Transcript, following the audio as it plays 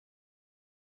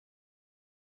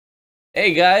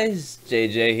Hey guys,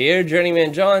 JJ here,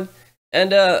 Journeyman John,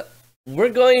 and we're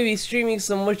going to be streaming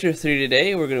some Witcher 3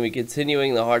 today. We're going to be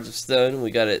continuing the Hearts of Stone. We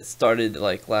got it started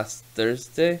like last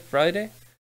Friday,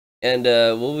 and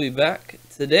we'll be back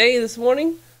today, this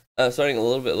morning, starting a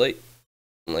little bit late,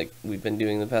 like we've been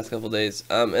doing the past couple days.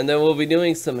 And then we'll be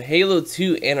doing some Halo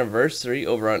 2 Anniversary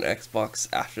over on Xbox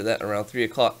after that, around 3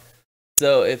 o'clock.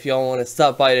 So if y'all want to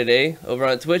stop by today over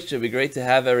on Twitch, it'd be great to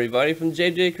have everybody from the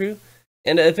JJ crew.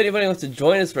 And if anybody wants to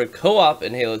join us for a co-op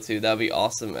in Halo 2, that would be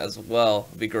awesome as well.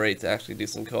 It'd be great to actually do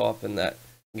some co-op in that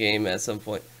game at some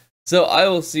point. So I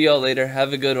will see y'all later.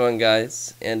 Have a good one,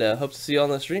 guys. And hope to see you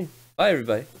on the stream. Bye,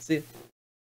 everybody. See ya.